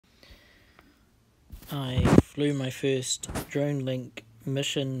I flew my first DRONELINK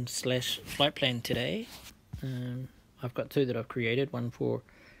mission slash flight plan today. I've got two that I've created, one for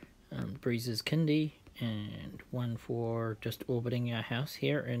Breeze's Kindy and one for just orbiting our house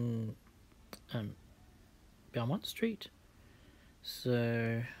here in Belmont Street.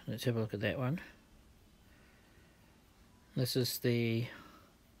 So let's have a look at that one. This is the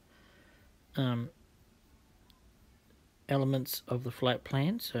elements of the flight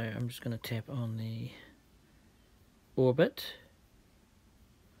plan, so I'm just going to tap on the orbit,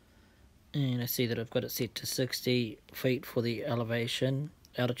 and I see that I've got it set to 60 feet for the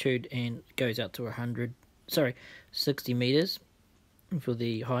altitude, and it goes out to 60 meters for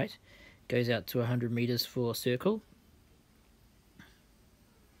the height, goes out to 100 meters for circle.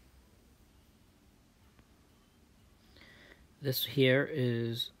 This here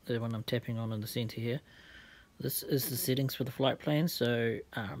is the one I'm tapping on in the center here. This is the settings for the flight plan, so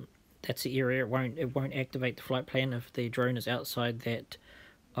that's the area. It won't activate the flight plan if the drone is outside that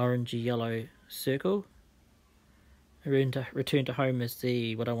orangey yellow circle. Return to home is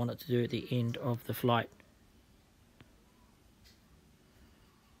what I want it to do at the end of the flight.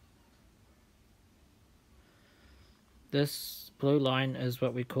 This blue line is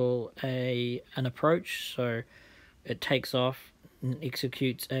what we call an approach, so it takes off and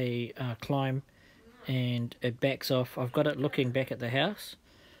executes a climb, and it backs off. I've got it looking back at the house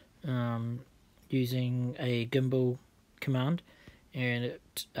using a gimbal command, and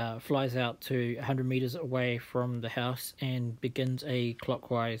it flies out to 100 meters away from the house and begins a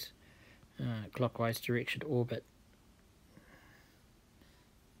clockwise direction orbit.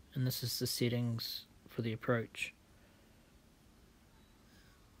 And this is the settings for the approach.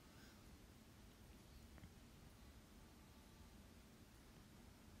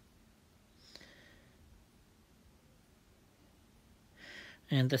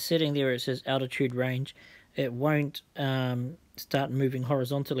 And the setting there, it says altitude range. It won't start moving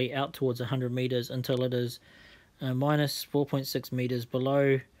horizontally out towards 100 meters until it is minus 4.6 meters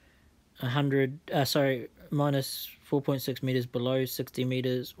below minus 4.6 meters below 60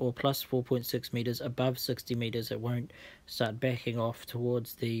 meters, or plus 4.6 meters above 60 meters. It won't start backing off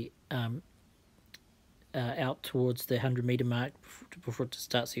towards the out towards the 100 meter mark before it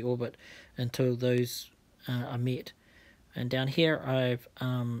starts the orbit until those are met. And down here I've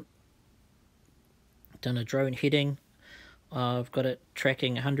done a drone heading. I've got it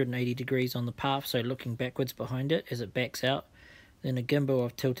tracking 180 degrees on the path, so looking backwards behind it as it backs out. Then a gimbal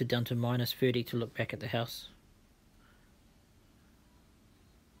I've tilted down to minus 30 to look back at the house.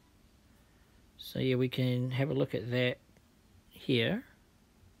 So yeah, we can have a look at that here.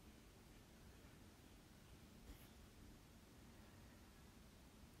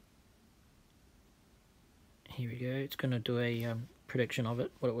 Here we go. It's going to do a prediction of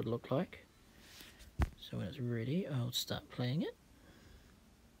it, what it would look like. So when it's ready, I'll start playing it.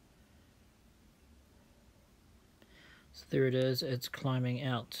 So there it is. It's climbing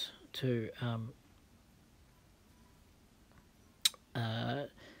out to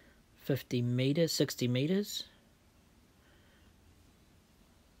 50 meters, 60 meters.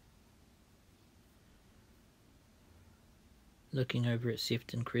 Looking over at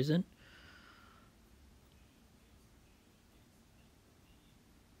Sefton Crescent.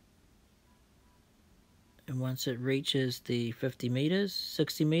 And once it reaches the 60 meters,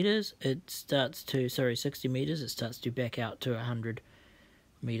 it starts to, 60 meters, it starts to back out to 100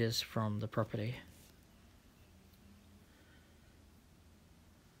 meters from the property.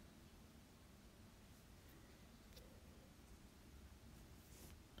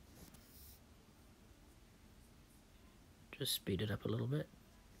 Just speed it up a little bit.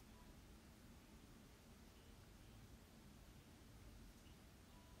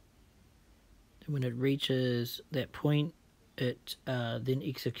 When it reaches that point, it then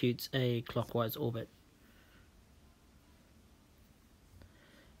executes a clockwise orbit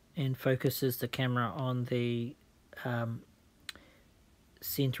and focuses the camera on the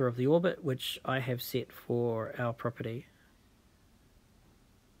center of the orbit, which I have set for our property.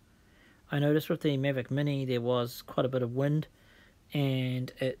 I noticed with the Mavic Mini there was quite a bit of wind, and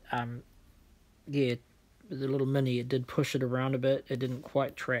it the little Mini, it did push it around a bit. It didn't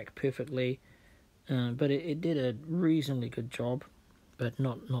quite track perfectly. But it did a reasonably good job, but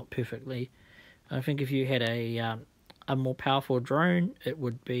not perfectly. I think if you had a more powerful drone, it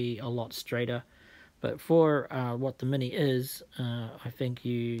would be a lot straighter. But for what the Mini is, I think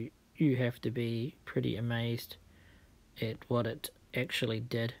you have to be pretty amazed at what it actually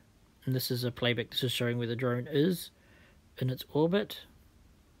did. And this is a playback. This is showing where the drone is in its orbit.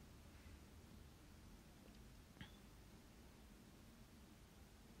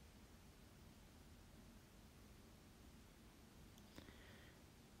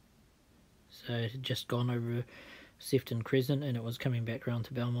 So it had just gone over Sefton Crescent and it was coming back round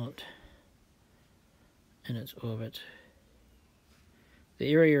to Belmont in its orbit.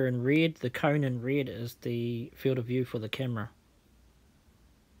 The area in red, the cone in red, is the field of view for the camera.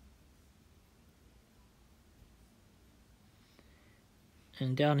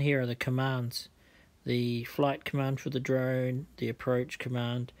 And down here are the commands. The flight command for the drone, the approach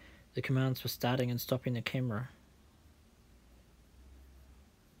command, the commands for starting and stopping the camera.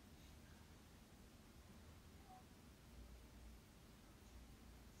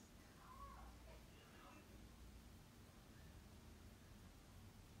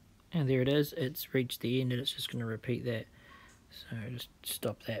 And there it is, it's reached the end and it's just going to repeat that. So just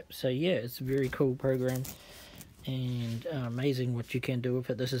stop that. So yeah, it's a very cool program and amazing what you can do with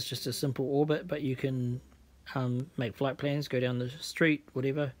it. This is just a simple orbit, but you can make flight plans, go down the street,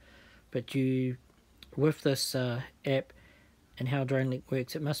 whatever. But you, with this app and how DRONELINK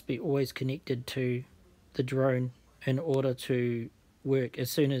works, it must be always connected to the drone in order to work.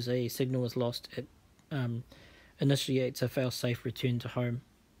 As soon as a signal is lost, it initiates a fail-safe return to home,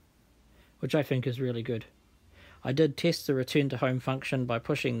 which I think is really good. I did test the return to home function by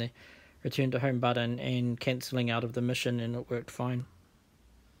pushing the return to home button and cancelling out of the mission, and it worked fine.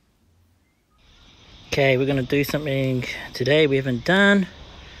 Okay, we're going to do something today we haven't done.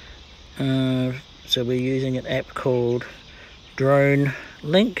 So we're using an app called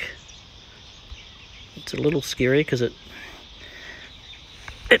DRONELINK. It's a little scary because it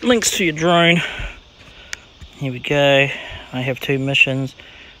links to your drone. Here we go. I have 2 missions.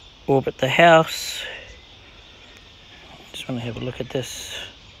 Orbit the house. Just want to have a look at this.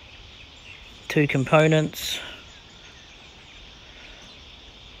 2 components.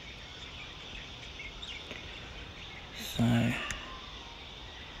 So